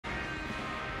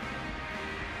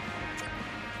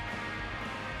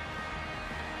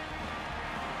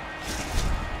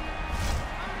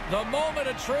The moment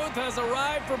of truth has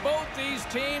arrived for both these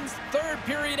teams. Third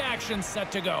period action set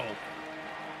to go.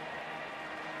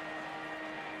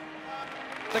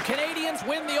 The Canadians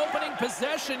win the opening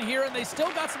possession here, and they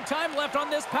still got some time left on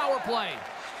this power play.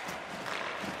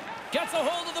 Gets a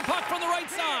hold of the puck from the right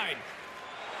side.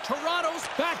 Toronto's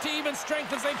back to even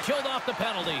strength as they've killed off the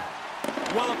penalty.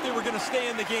 Well, if they were going to stay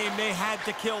in the game, they had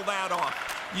to kill that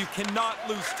off. You cannot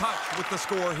lose touch with the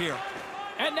score here.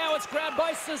 And now it's grabbed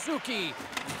by Suzuki.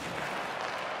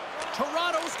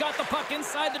 Toronto's got the puck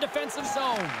inside the defensive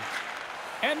zone.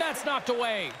 And that's knocked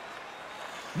away.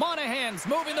 Monahan's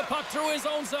moving the puck through his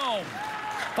own zone.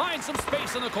 Finds some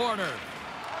space in the corner.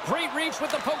 Great reach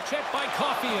with the poke check by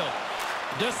Caulfield.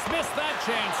 Dismissed that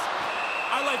chance.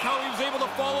 I like how he was able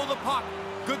to follow the puck.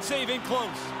 Good save in close.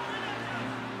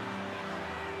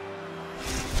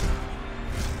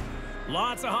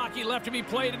 Lots of hockey left to be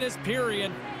played in this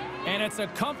period. And it's a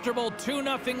comfortable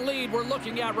 2-0 lead we're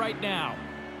looking at right now.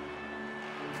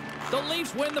 The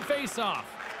Leafs win the faceoff.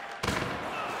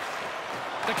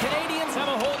 The Canadians have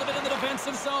a hold of it in the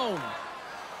defensive zone.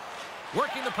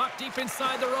 Working the puck deep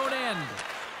inside their own end.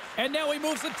 And now he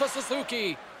moves it for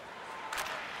Suzuki.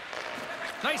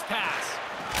 Nice pass.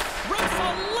 Rips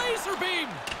a laser beam.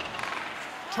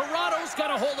 Toronto's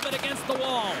got a hold of it against the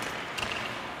wall.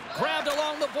 Grabbed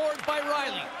along the boards by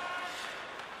Riley.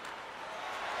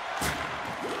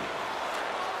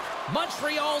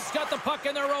 Montreal's got the puck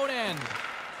in their own end.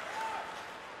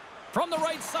 From the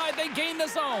right side, they gain the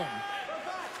zone.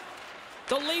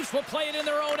 The Leafs will play it in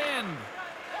their own end.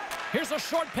 Here's a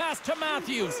short pass to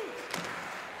Matthews.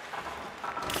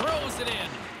 Throws it in.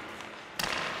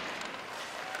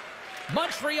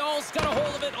 Montreal's got a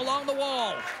hold of it along the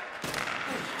wall.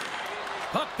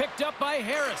 Puck picked up by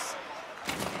Harris.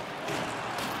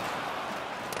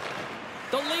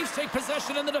 The Leafs take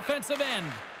possession in the defensive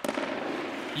end.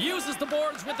 Uses the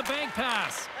boards with the bank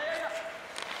pass.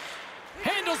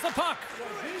 Handles the puck.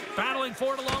 Battling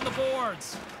for it along the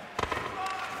boards.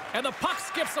 And the puck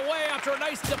skips away after a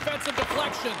nice defensive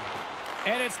deflection.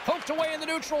 And it's poked away in the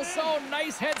neutral zone.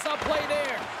 Nice heads-up play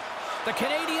there. The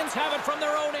Canadians have it from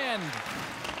their own end.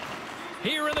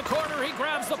 Here in the corner, he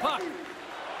grabs the puck.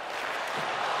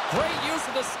 Great use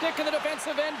of the stick in the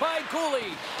defensive end by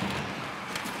Cooley.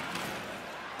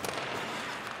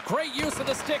 Great use of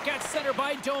the stick at center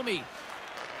by Domi.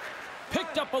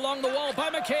 Picked up along the wall by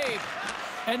McCabe.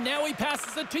 And now he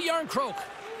passes it to Yarncroke.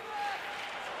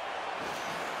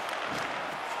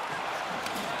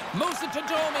 Moves it to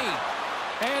Domi.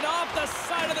 And off the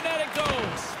side of the net it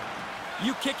goes.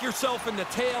 You kick yourself in the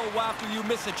tail after you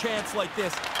miss a chance like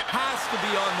this. Has to be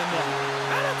on the net.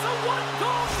 And it's a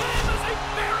one-goal game as he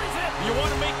buries it. You want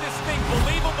to make this thing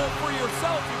believable for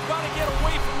yourself, you've got to get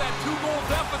away from that 2-goal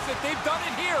deficit. They've done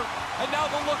it here, and now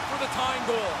they'll look for the tying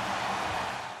goal.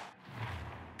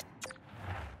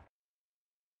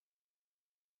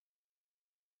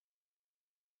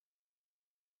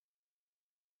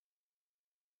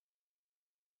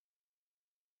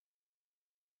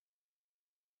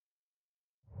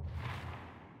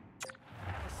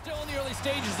 Still in the early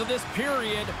stages of this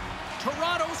period.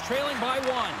 Toronto's trailing by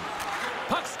 1.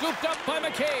 Puck scooped up by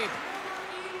McCabe.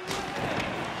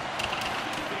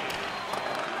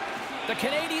 The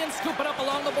Canadians scoop it up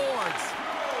along the boards.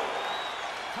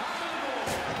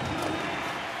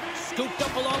 Scooped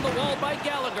up along the wall by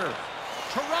Gallagher.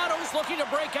 Toronto's looking to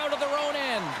break out of their own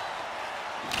end.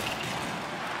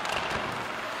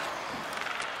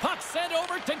 Puck sent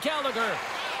over to Gallagher.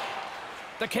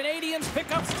 The Canadians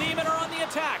pick up steam and are on the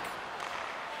attack.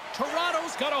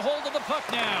 Toronto's got a hold of the puck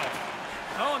now.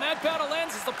 Oh, and that battle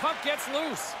ends as the puck gets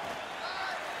loose.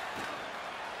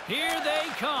 Here they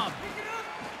come.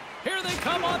 Here they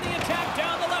come on the attack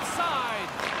down the left side.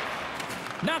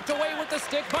 Knocked away with the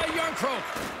stick by Yarncroke.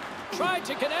 Tried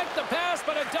to connect the pass,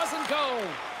 but it doesn't go.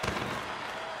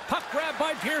 Puck grab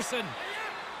by Pearson.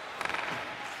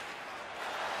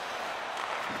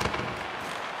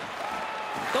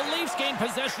 The Leafs gain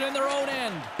possession in their own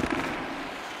end.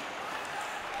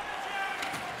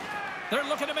 They're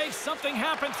looking to make something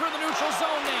happen through the neutral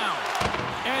zone now.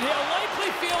 And he'll likely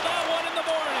feel that one in the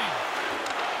morning.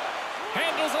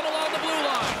 Handles it along the blue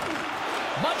line.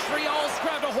 Montreal's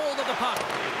grabbed a hold of the puck.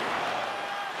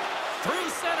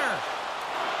 Through center.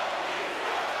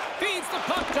 Feeds the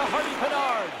puck to Hardy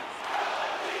Pinard.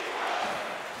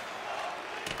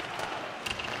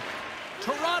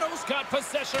 Toronto's got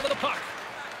possession of the puck.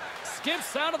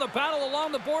 Skips out of the battle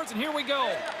along the boards, and here we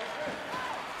go.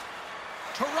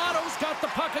 Toronto's got the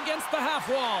puck against the half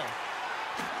wall.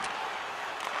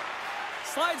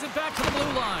 Slides it back to the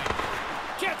blue line.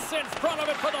 Gets in front of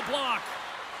it for the block.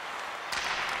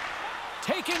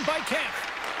 Taken by Kemp.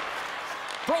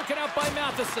 Broken up by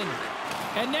Matheson.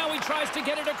 And now he tries to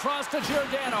get it across to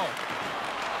Giordano.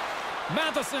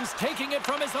 Matheson's taking it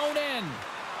from his own end.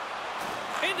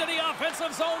 Into the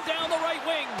offensive zone down the right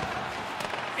wing.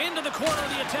 Into the corner of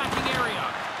the attacking area.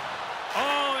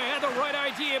 Oh, he had the right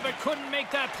idea, but couldn't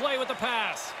make that play with the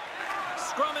pass.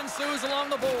 Scrum ensues along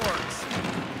the boards.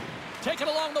 Taken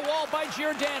along the wall by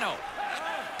Giordano.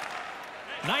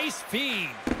 Nice feed.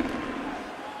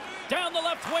 Down the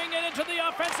left wing and into the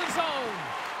offensive zone.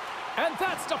 And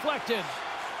that's deflected.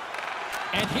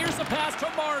 And here's the pass to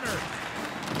Marner.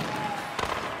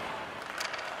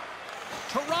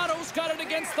 Toronto's got it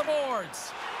against the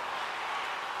boards.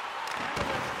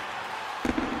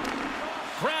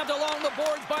 Grabbed along the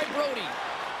boards by Brody.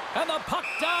 And the puck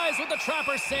dies with the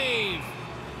Trapper save.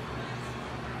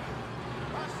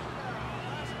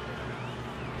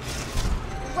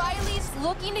 Riley's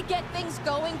looking to get things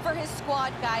going for his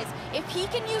squad, guys. If he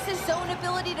can use his zone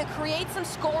ability to create some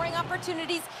scoring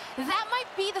opportunities, that might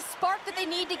be the spark that they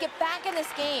need to get back in this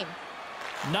game.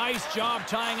 Nice job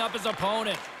tying up his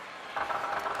opponent.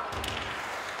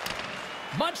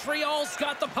 Montreal's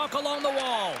got the puck along the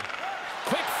wall.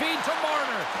 Quick feed to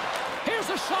Marner. Here's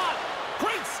a shot.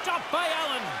 Great stop by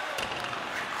Allen.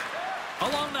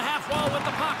 Along the half wall with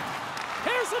the puck.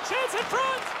 Here's a chance in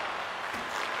front.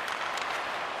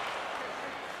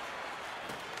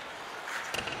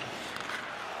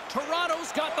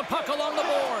 Toronto's got the puck along the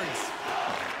boards.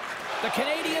 The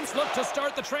Canadiens look to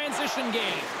start the transition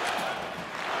game.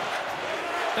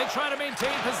 They try to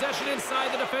maintain possession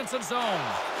inside the defensive zone.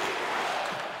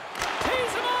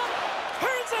 Tees him up!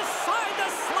 Turns aside the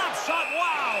slap shot.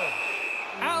 Wow!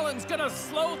 Allen's gonna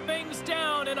slow things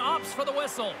down and opts for the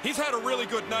whistle. He's had a really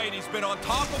good night. He's been on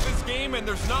top of his game, and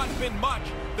there's not been much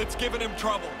that's given him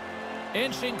trouble.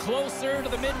 Inching closer to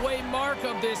the midway mark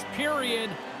of this period,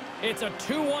 it's a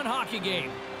 2-1 hockey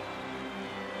game.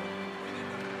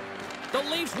 The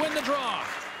Leafs win the draw.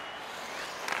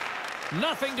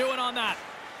 Nothing doing on that.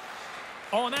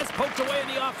 Oh, and that's poked away in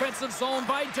the offensive zone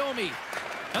by Domi.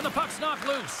 And the puck's knocked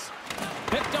loose.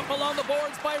 Picked up along the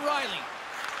boards by Riley.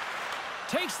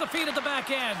 Takes the feed at the back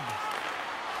end.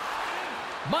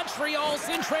 Montreal's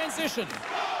in transition.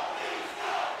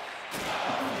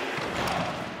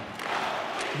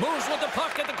 Moves with the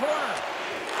puck at the corner.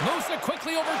 Moves it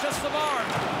quickly over to Savard.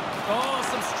 Oh,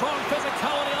 some strong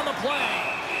physicality on the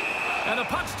play. And the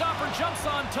puck stopper jumps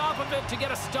on top of it to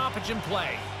get a stoppage in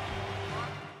play.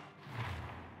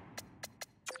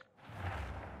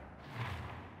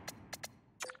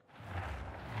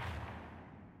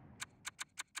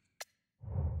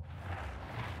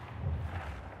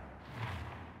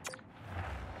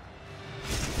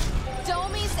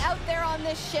 Domi's out there on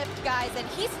this shift, guys, and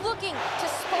he's looking to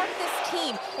spark this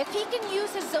team. If he can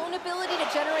use his zone ability to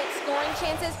generate scoring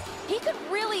chances, he could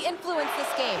really influence this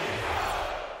game.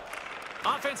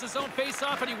 Offensive zone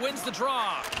face-off, and he wins the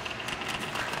draw.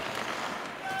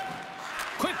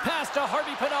 Quick pass to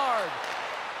Harvey Pinard.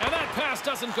 And that pass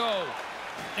doesn't go.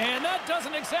 And that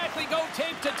doesn't exactly go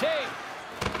tape to tape.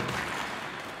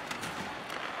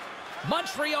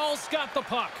 Montreal's got the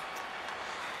puck.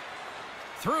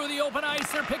 Through the open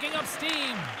ice, they're picking up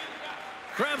steam.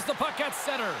 Grabs the puck at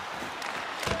center.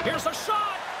 Here's a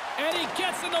shot, and he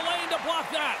gets in the lane to block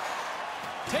that.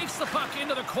 Takes the puck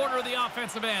into the corner of the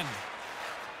offensive end.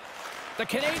 The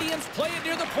Canadiens play it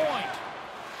near the point.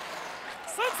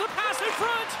 Sends the pass in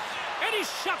front, and he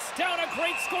shuts down a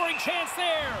great scoring chance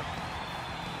there.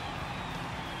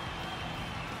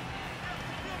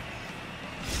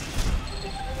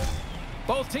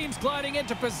 Both teams gliding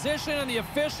into position, and the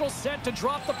official set to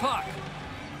drop the puck.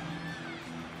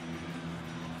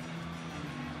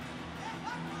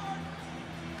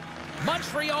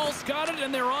 Montreal's got it,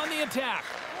 and they're on the attack.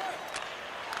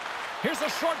 Here's a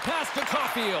short pass to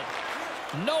Caulfield.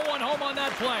 No one home on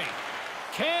that play.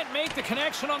 Can't make the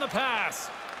connection on the pass.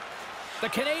 The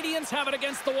Canadiens have it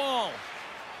against the wall.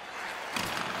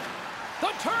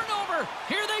 The turnover.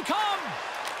 Here they come.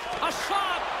 A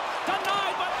shot.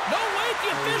 Denied, but no, wait,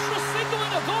 the official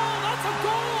signaling a goal. That's a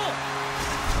goal.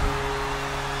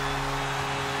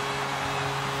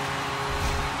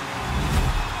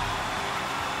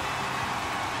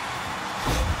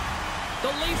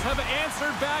 The Leafs have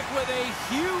answered back with a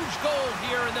huge goal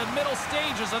here in the middle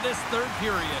stages of this third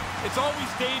period. It's always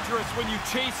dangerous when you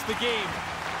chase the game.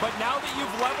 But now that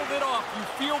you've leveled it off, you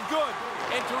feel good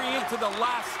entering into the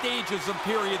last stages of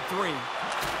period 3.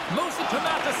 Moves it to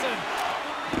Matheson.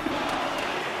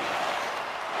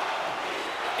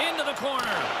 Into the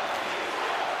corner.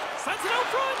 Sends it out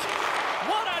front.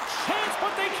 What a chance,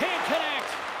 but they can't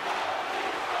connect.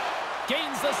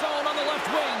 Gains the zone on the left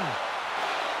wing.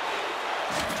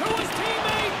 To his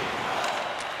teammate.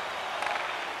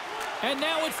 And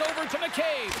now it's over to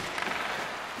McCabe.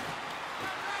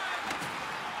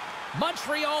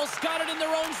 Montreal's got it in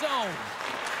their own zone.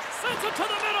 Sends it to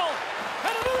the middle.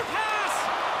 And another pass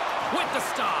with the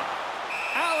stop.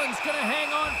 Allen's going to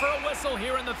hang on for a whistle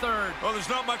here in the third. Well, there's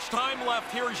not much time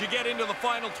left here as you get into the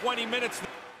final 20 minutes.